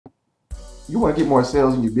You want to get more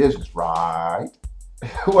sales in your business, right?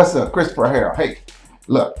 What's up, Christopher Harrell? Hey,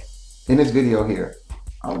 look, in this video here,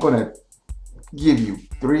 I'm going to give you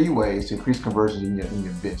 3 ways to increase conversions in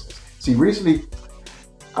your business. See, recently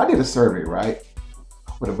I did a survey, right,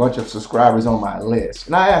 with a bunch of subscribers on my list.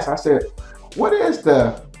 And I said, what is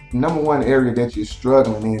the #1 area that you're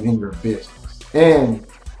struggling in your business? And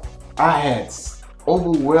I had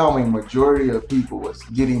overwhelming majority of people was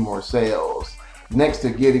getting more sales next to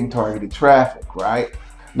getting targeted traffic, right?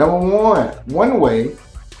 One way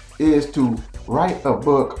is to write a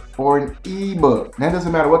book or an ebook. That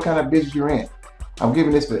doesn't matter what kind of business you're in. I'm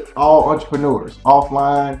giving this to all entrepreneurs,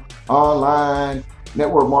 offline, online,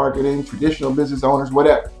 network marketing, traditional business owners,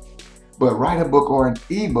 whatever. But write a book or an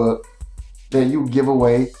ebook that you give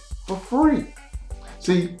away for free.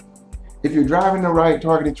 See, if you're driving the right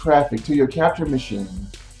targeted traffic to your capture machine,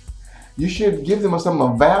 you should give them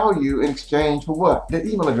some value in exchange for what? Their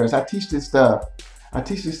email address. I teach this stuff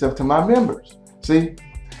to my members. See?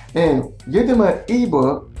 And give them an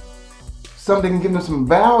ebook, something give them some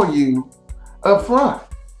value up front.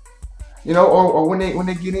 You know, or when they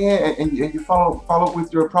get in and you follow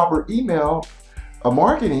with your proper email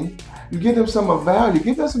marketing, you give them some value,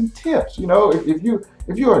 give them some tips. You know, if you're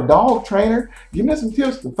a dog trainer, give them some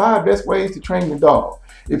tips, the 5 best ways to train your dog.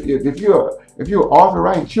 If you're an author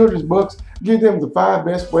writing children's books, give them the 5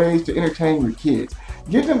 best ways to entertain your kids.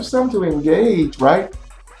 Give them something to engage, right,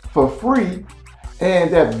 for free,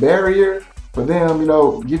 and that barrier for them, you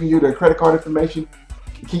know, giving you their credit card information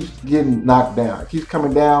keeps getting knocked down. It keeps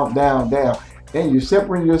coming down, down, down. And you're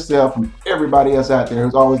separating yourself from everybody else out there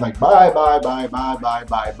who's always like, buy, but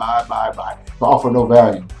offer no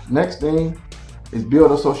value. Next thing is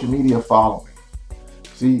build a social media following.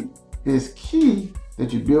 See, it's key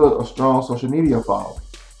that you build a strong social media following.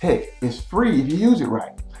 Heck, it's free if you use it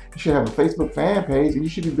right. You should have a Facebook fan page, and you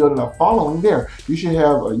should be building a following there. You should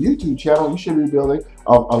have a YouTube channel. You should be building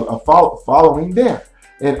a following there.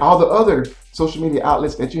 And all the other social media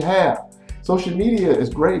outlets that you have. Social media is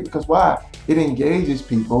great because why? It engages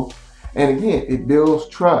people, and again, it builds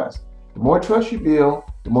trust. The more trust you build,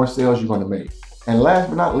 the more sales you're going to make. And last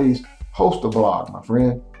but not least, host a blog, my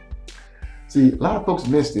friend. See, a lot of folks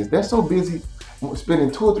miss this. They're so busy spending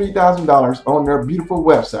 $2,000 or $3,000 on their beautiful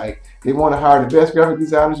website. They want to hire the best graphic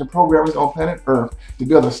designers and programmers on planet Earth to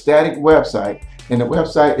build a static website. And the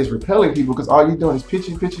website is repelling people because all you're doing is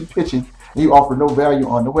pitching, and you offer no value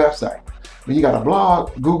on the website. When you got a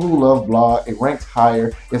blog, Google loves blog. It ranks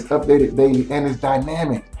higher, it's updated daily, and it's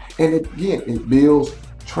dynamic. And it builds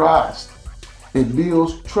trust. It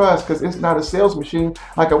builds trust because it's not a sales machine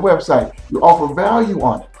like a website. You offer value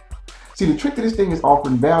on it. See, the trick to this thing is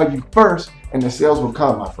offering value first, and the sales will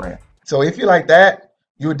come, my friend. So if you like that,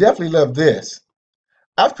 you would definitely love this.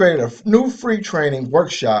 I've created a new free training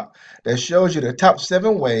workshop that shows you the top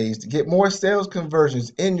 7 ways to get more sales conversions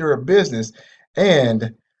in your business,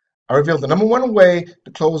 and I revealed the #1 way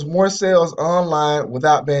to close more sales online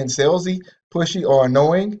without being salesy, pushy, or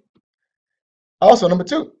annoying. Also,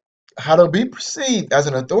 #2, how to be perceived as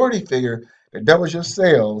an authority figure that doubles your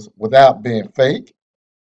sales without being fake.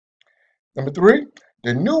 #3,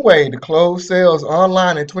 the new way to close sales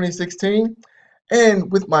online in 2016, and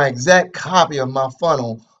with my exact copy of my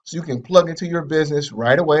funnel so you can plug into your business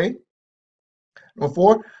right away.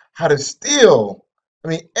 #4, how to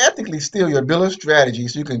ethically steal your bill of strategy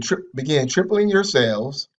so you can begin tripling your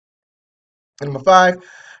sales. And #5,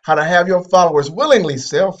 how to have your followers willingly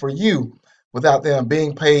sell for you without them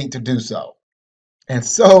being paid to do so. And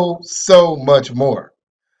so much more.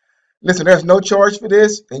 Listen, there's no charge for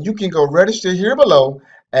this, and you can go register here below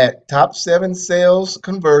at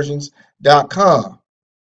top7salesconversions.com.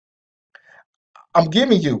 I'm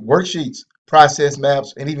giving you worksheets, process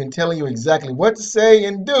maps, and even telling you exactly what to say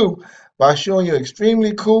and do by showing you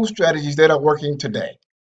extremely cool strategies that are working today.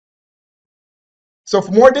 So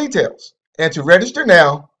for more details and to register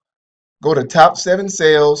now, go to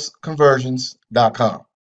top7salesconversions.com.